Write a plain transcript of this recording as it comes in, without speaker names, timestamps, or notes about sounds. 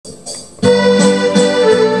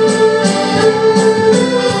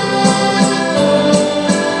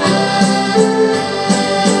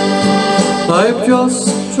I've just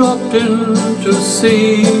dropped in to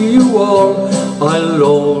see you all. I'll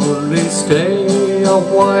only stay a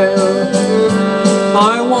while.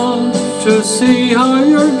 I want to see how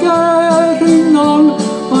you're getting on.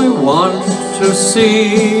 I want to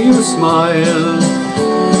see you smile.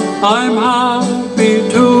 I'm happy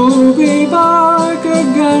to be back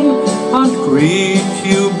again and greet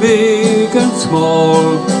you big and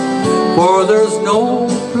small, for there's no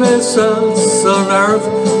place else on earth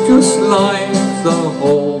just like the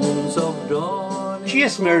homes of Dawn.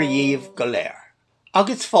 Gilsenan Galer,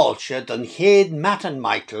 agus fáilte don chéad Matt and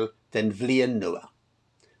Michael den bhliain nua.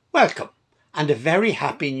 Welcome and a very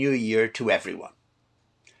happy new year to everyone.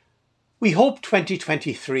 We hope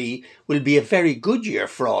 2023 will be a very good year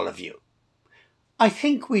for all of you. I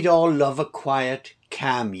think we'd all love a quiet,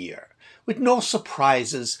 calm year with no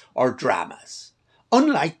surprises or dramas,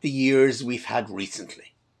 unlike the years we've had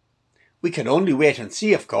recently. We can only wait and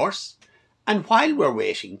see, of course, and while we're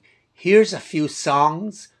waiting, here's a few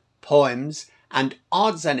songs, poems and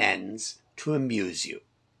odds and ends to amuse you.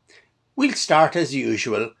 We'll start as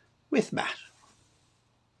usual with Matt.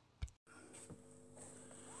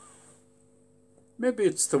 Maybe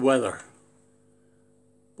it's the weather,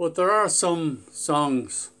 but there are some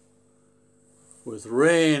songs with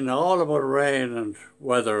rain, all about rain and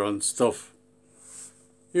weather and stuff.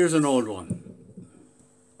 Here's an old one.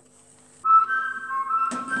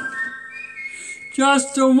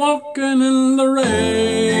 Just a walking in the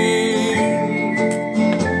rain,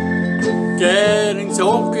 getting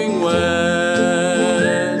soaking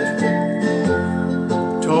wet,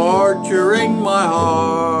 torturing my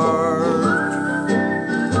heart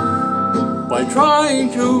by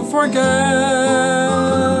trying to forget.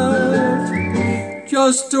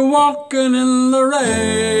 Just a walking in the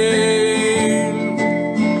rain,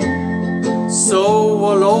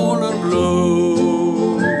 so alone and blue,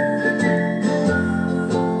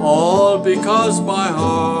 all because my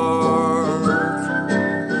heart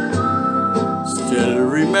still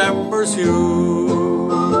remembers you.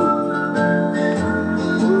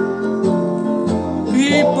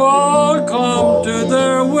 People come to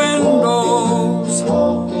their windows,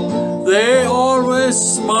 they always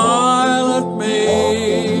smile at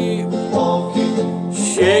me,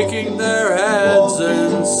 shaking their heads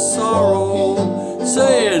in sorrow,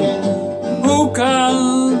 saying, who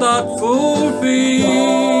can that fool be?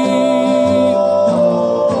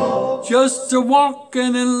 Just a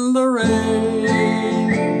walking in the rain,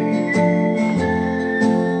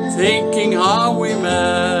 thinking how we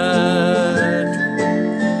met,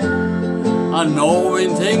 and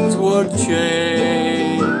knowing things would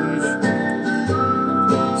change.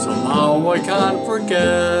 Somehow I can't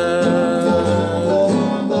forget.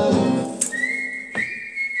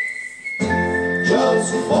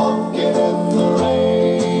 Just walking in the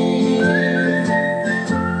rain,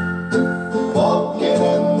 walking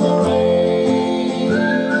in the rain,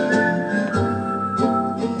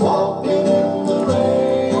 walking in the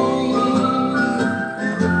rain,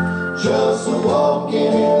 just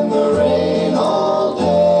walking in the rain all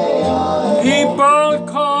day. People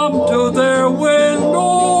come to their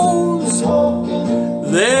windows,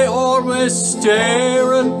 they always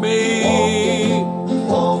stare at me,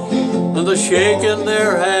 and they're shaking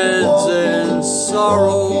their heads in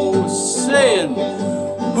sorrow, saying,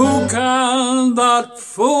 who can that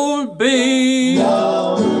fool be?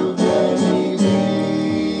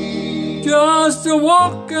 Just a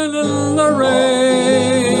walking in the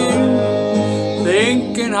rain,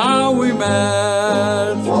 thinking how we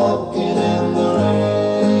met,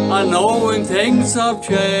 and knowing things have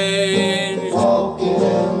changed.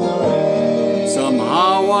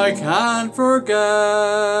 Somehow I can't forget.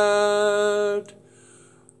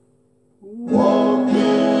 Walking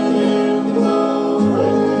in the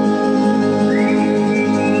rain.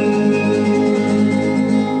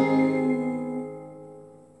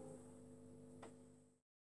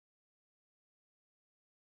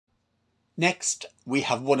 Next, we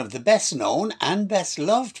have one of the best known and best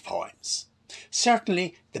loved poems.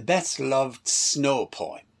 Certainly the best loved snow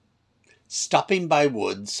poem. Stopping by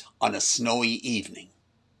Woods on a Snowy Evening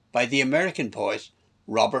by the American poet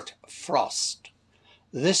Robert Frost.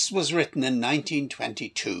 This was written in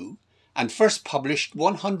 1922 and first published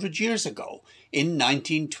 100 years ago in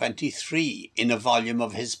 1923 in a volume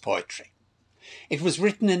of his poetry. It was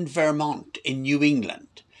written in Vermont in New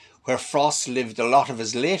England, where Frost lived a lot of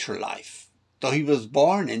his later life, though he was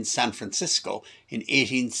born in San Francisco in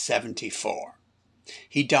 1874.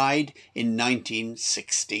 He died in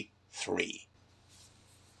 1963.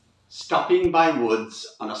 Stopping by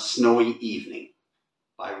Woods on a Snowy Evening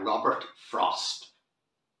by Robert Frost.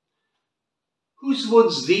 Whose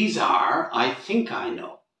woods these are, I think I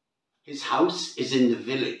know. His house is in the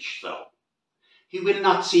village, though. He will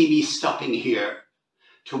not see me stopping here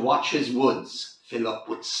to watch his woods fill up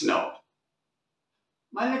with snow.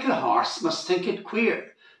 My little horse must think it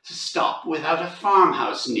queer to stop without a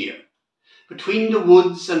farmhouse near, between the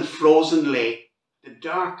woods and frozen lake, the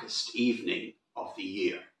darkest evening of the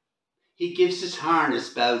year. He gives his harness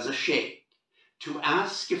bells a shake to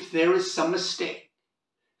ask if there is some mistake.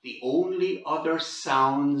 The only other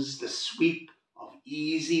sounds the sweep of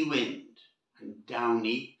easy wind and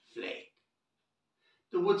downy flake.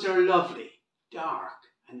 The woods are lovely, dark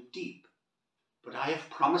and deep, but I have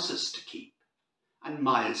promises to keep, and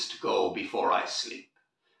miles to go before I sleep,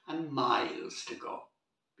 and miles to go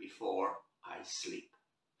before I sleep.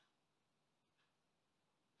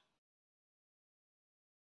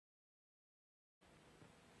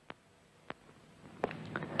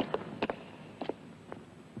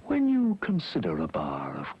 When you consider a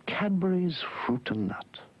bar of Cadbury's fruit and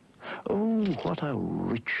nut, oh, what a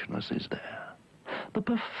richness is there. The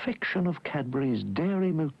perfection of Cadbury's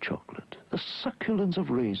dairy milk chocolate, the succulence of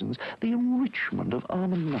raisins, the enrichment of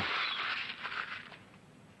almond nuts.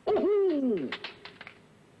 Oh!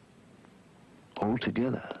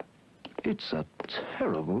 Altogether, it's a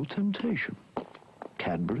terrible temptation.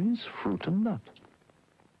 Cadbury's fruit and nut.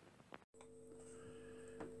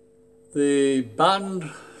 The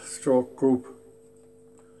band stroke group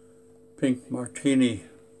Pink Martini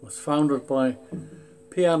was founded by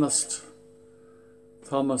pianist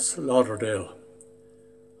Thomas Lauderdale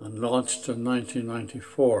and launched in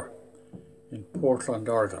 1994 in Portland,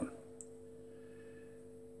 Oregon.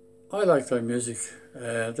 I like their music.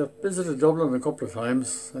 They've visited Dublin a couple of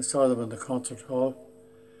times. I saw them in the concert hall.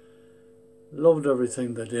 Loved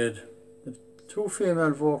everything they did. The two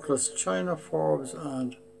female vocalists, China Forbes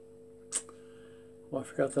and I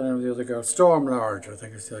forgot the name of the other girl. Storm Large, I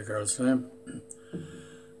think is the other girl's name. And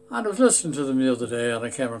I was listening to them the other day and I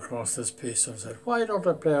came across this piece and I said, why don't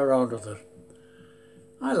I play around with it?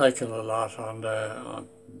 I like it a lot, and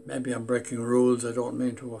maybe I'm breaking rules. I don't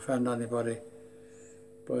mean to offend anybody.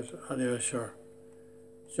 But anyway, sure.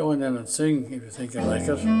 Join in and sing if you think you like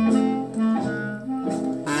it.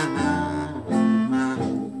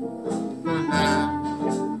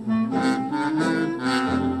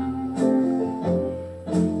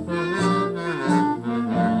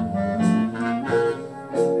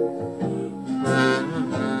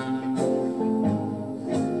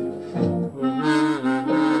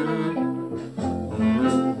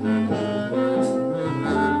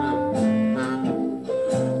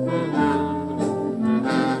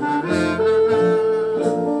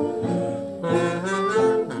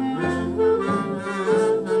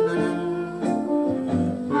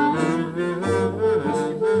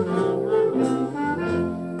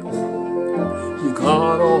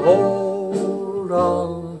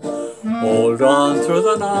 Hold on through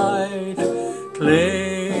the night,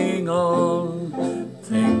 cling on,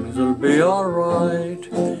 things will be alright.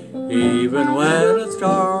 Even when it's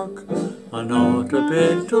dark, and not a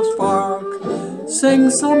bit of spark, sing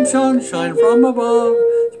some sunshine from above,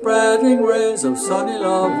 spreading rays of sunny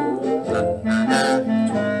love.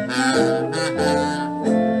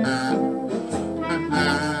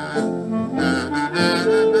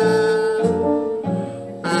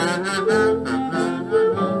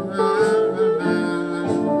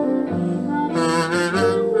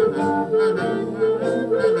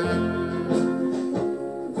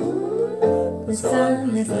 The sun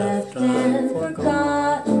has left and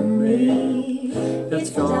forgotten me.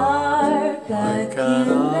 It's dark, I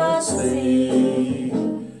cannot see.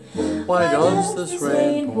 Why does this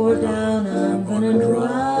rain pour down? I'm gonna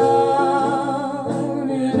drown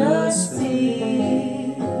in a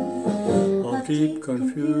sea of deep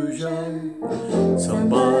confusion?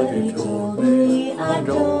 Somebody told me, I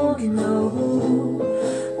don't know who.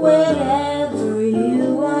 Wherever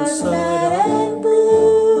you are sad and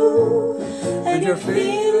blue, and you're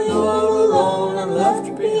feeling all alone and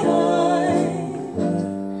left behind,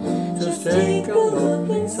 just take a look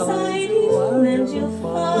inside you and you'll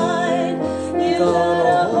find you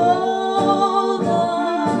gotta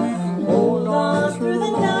hold on through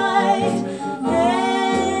the night,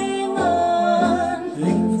 hang on,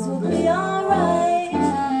 things will be alright,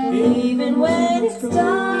 even when it's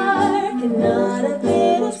dark and not a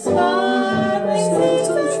bit of spark, see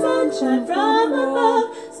some sunshine from above,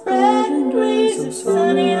 spreading rays of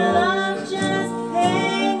sunny love. Just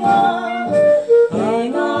hang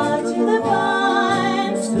on to the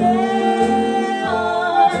vine, stay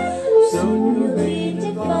on, soon you'll be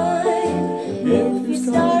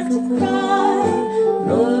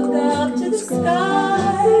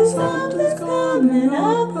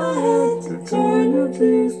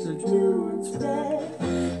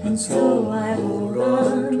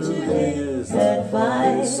his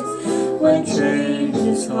advice. When change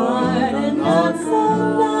is hard and not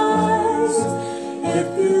so nice, if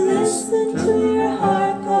you listen to your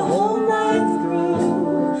heart the whole night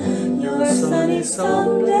through, your sunny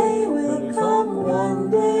someday will come one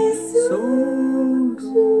day soon.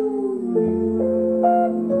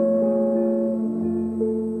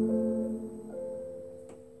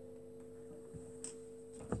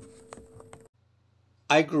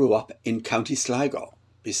 I grew up in County Sligo,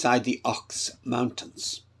 beside the Ox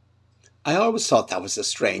Mountains. I always thought that was a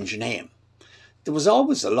strange name. There was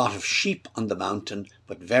always a lot of sheep on the mountain,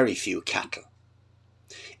 but very few cattle.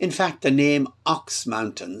 In fact, the name Ox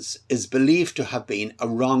Mountains is believed to have been a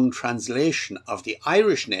wrong translation of the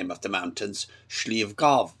Irish name of the mountains, Sliabh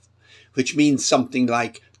Gobh, which means something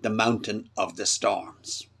like the Mountain of the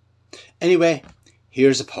Storms. Anyway,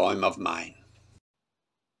 here's a poem of mine.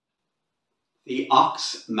 The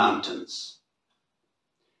Ox Mountains.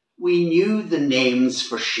 We knew the names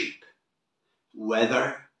for sheep: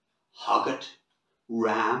 wether, hogget,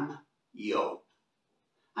 ram, ewe,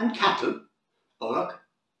 and cattle: bullock,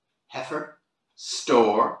 heifer,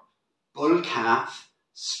 store, bull calf,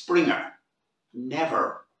 springer,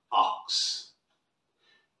 never ox.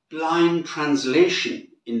 Blind translation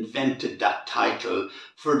invented that title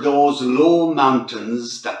for those low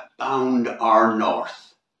mountains that bound our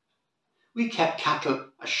north. We kept cattle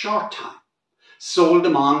a short time, sold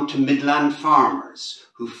them on to Midland farmers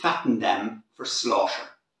who fattened them for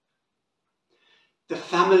slaughter. The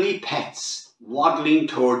family pets waddling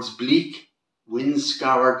towards bleak,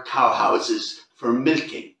 wind-scoured cowhouses for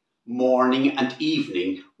milking morning and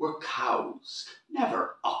evening were cows,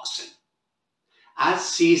 never oxen. As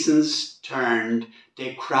seasons turned,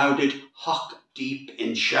 they crowded hock-deep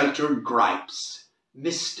in sheltered gripes,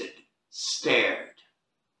 misted, stared.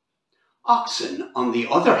 Oxen, on the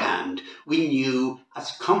other hand, we knew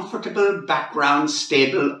as comfortable background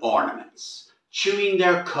stable ornaments, chewing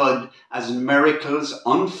their cud as miracles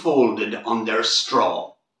unfolded on their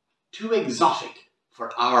straw, too exotic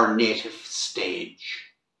for our native stage.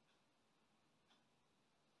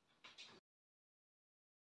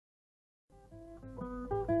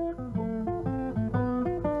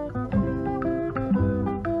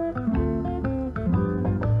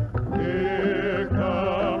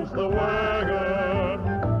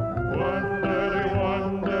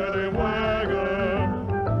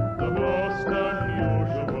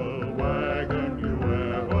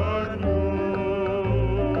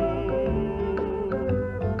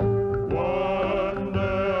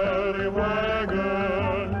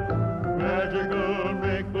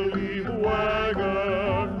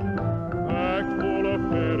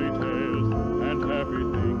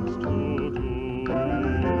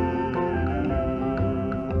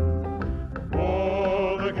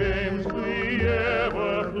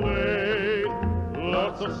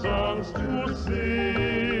 Songs to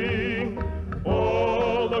sing,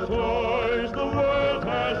 all the toys the world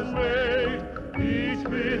has made, each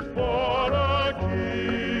fit for a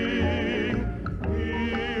king.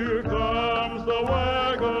 Here comes the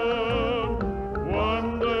wagon,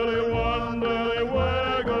 one-day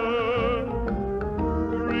wagon,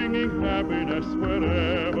 bringing happiness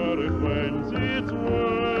wherever it wends its way.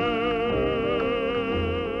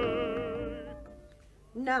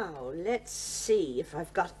 Now, let's see if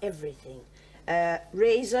I've got everything.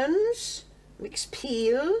 Raisins, mixed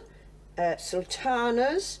peel,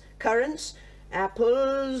 sultanas, currants,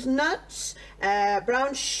 apples, nuts,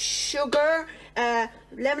 brown sugar,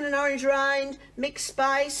 lemon and orange rind, mixed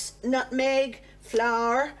spice, nutmeg,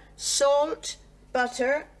 flour, salt,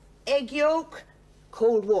 butter, egg yolk,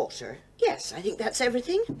 cold water. Yes, I think that's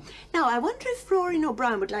everything. Now, I wonder if Rory and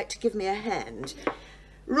O'Brien would like to give me a hand.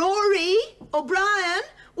 Rory, O'Brien,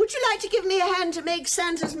 would you like to give me a hand to make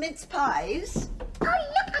Santa's mince pies? Oh,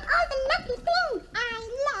 look at all the lucky things. I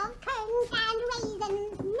love curtains and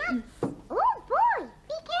raisins, nuts. Oh, boy,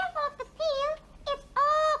 be careful of the peel. It's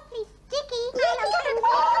awfully sticky.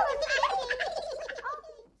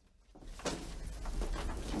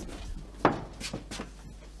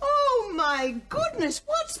 Oh, my goodness,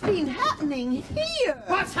 what's been happening here?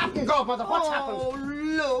 What's happened, Godmother? What's happened? Oh,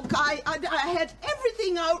 look, I had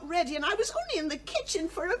everything out ready and I was only in the kitchen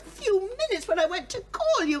for a few minutes when I went to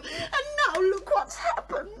call you, and now look what's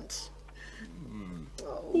happened.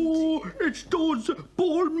 Oh, it's those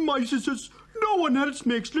ball mices. No one else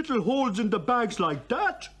makes little holes in the bags like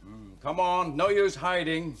that. Come on, no use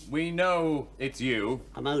hiding. We know it's you.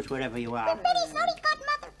 Come out wherever you are. I'm very sorry,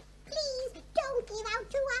 Godmother. Please, don't give out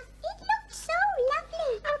to us. It looks so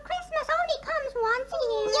lovely. And Christmas only comes once a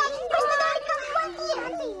year. Yes, Christmas only comes once a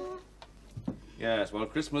year. Yes, well,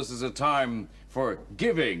 Christmas is a time for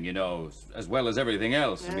giving, you know, as well as everything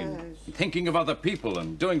else. I mean, thinking of other people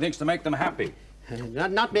and doing things to make them happy.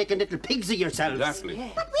 Not making little pigs of yourselves. Exactly.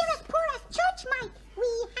 But we're as poor as church mice. We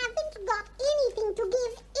haven't got anything to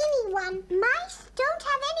give anyone. Mice don't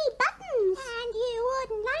have any buttons. And you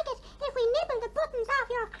wouldn't like it if we nibbled the buttons off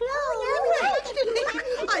your clothes.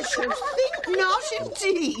 I should think not,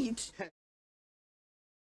 indeed.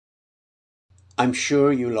 I'm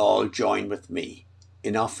sure you'll all join with me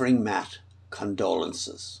in offering Matt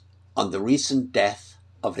condolences on the recent death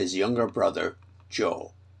of his younger brother,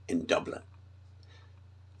 Joe, in Dublin.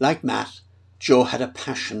 Like Matt, Joe had a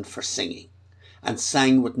passion for singing and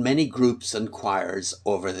sang with many groups and choirs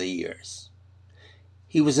over the years.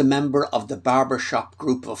 He was a member of the barbershop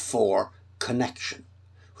group of 4, Connection,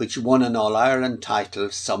 which won an All-Ireland title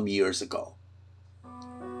some years ago.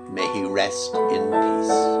 May he rest in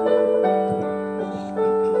peace.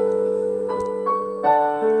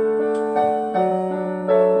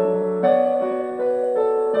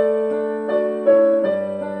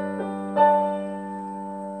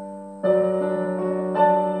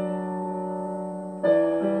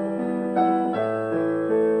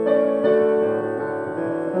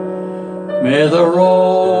 May the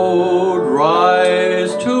road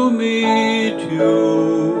rise to meet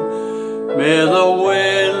you. May the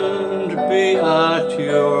wind be at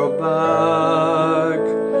your back.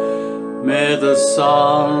 May the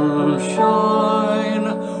sun shine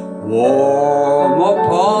warm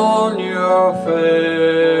upon your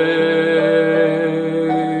face.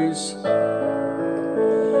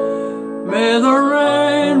 May the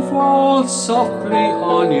rain fall softly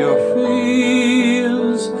on your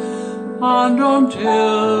fields, and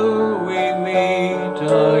until we meet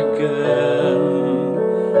again,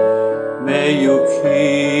 may you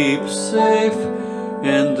keep safe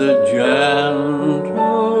in the gentle,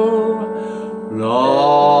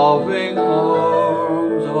 loving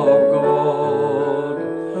arms of God.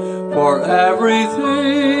 For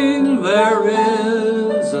everything there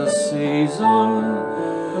is a season,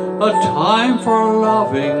 a time for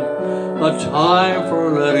loving, a time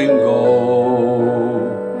for letting go.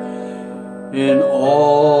 In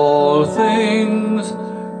all things,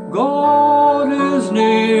 God is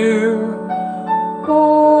near,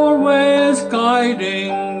 always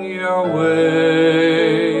guiding your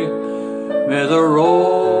way. May the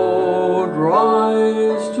road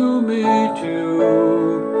rise to meet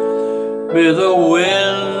you. May the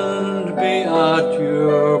wind be at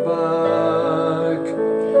your back.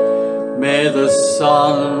 May the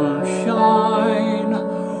sun shine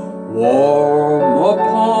warm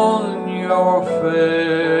upon your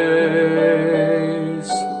face.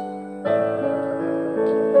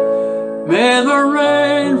 May the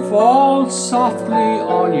rain fall softly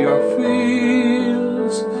on your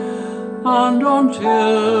fields, and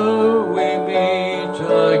until we meet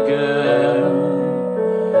again,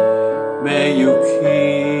 may you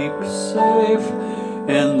keep safe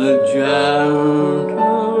in the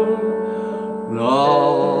gentle,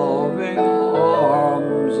 loving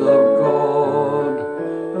arms of God.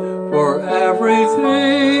 For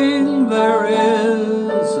everything there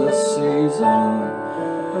is a season,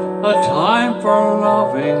 a time for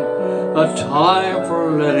loving, a time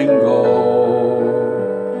for letting go.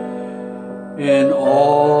 In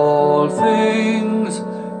all things,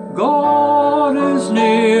 God is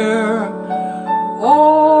near,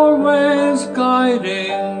 always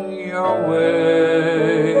guiding your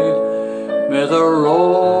way. May the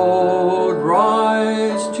road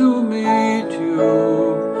rise to meet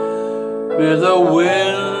you. May the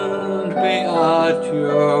wind be at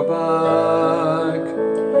your back.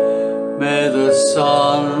 May the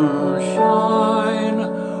sun shine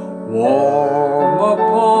warm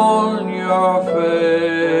upon your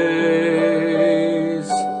face.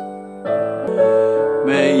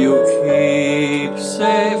 May you keep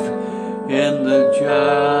safe in the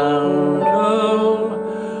gentle,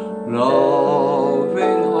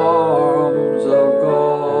 loving arms of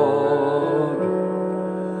God.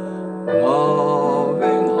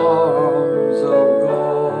 Loving arms of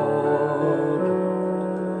God.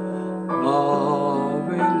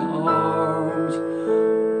 Loving arms of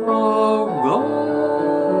God.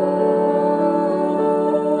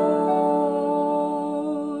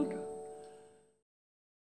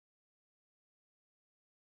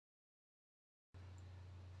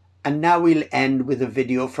 And now we'll end with a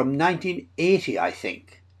video from 1980, I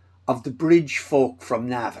think, of the Bridge Folk from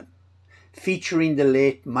Navan, featuring the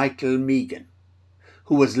late Michael Meagan,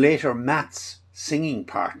 who was later Matt's singing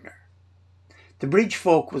partner. The Bridge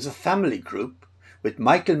Folk was a family group with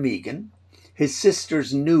Michael Meagan, his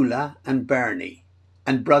sisters Nuala and Bernie,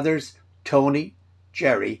 and brothers Tony,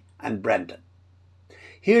 Jerry and Brendan.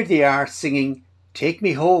 Here they are singing Take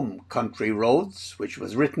Me Home, Country Roads, which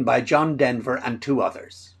was written by John Denver and 2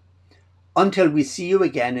 others. Until we see you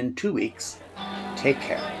again in 2 weeks, take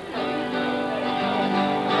care.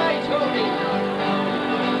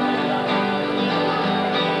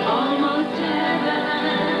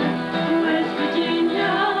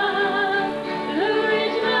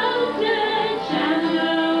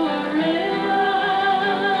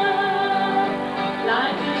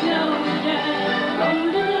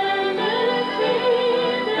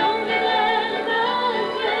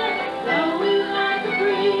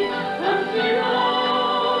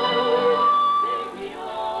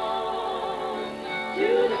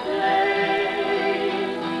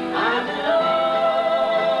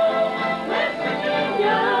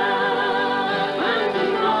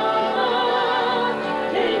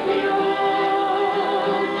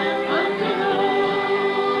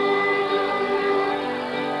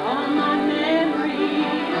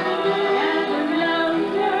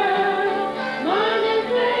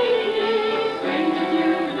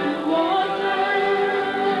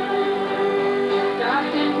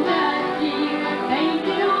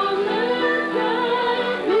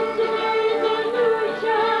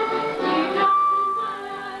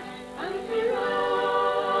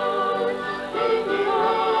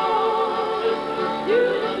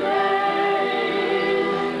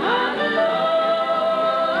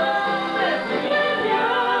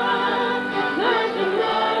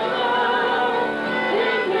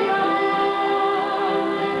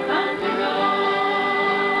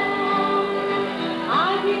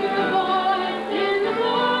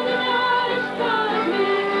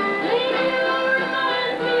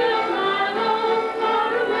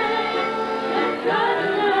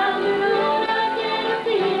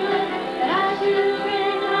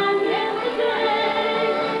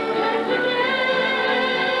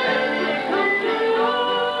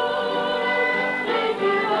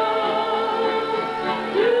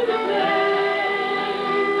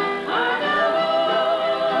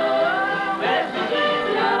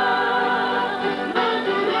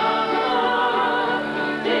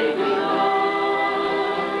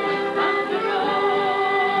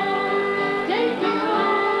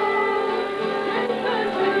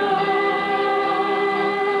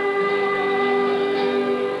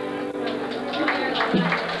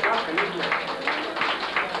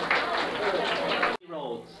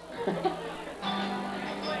 Roads.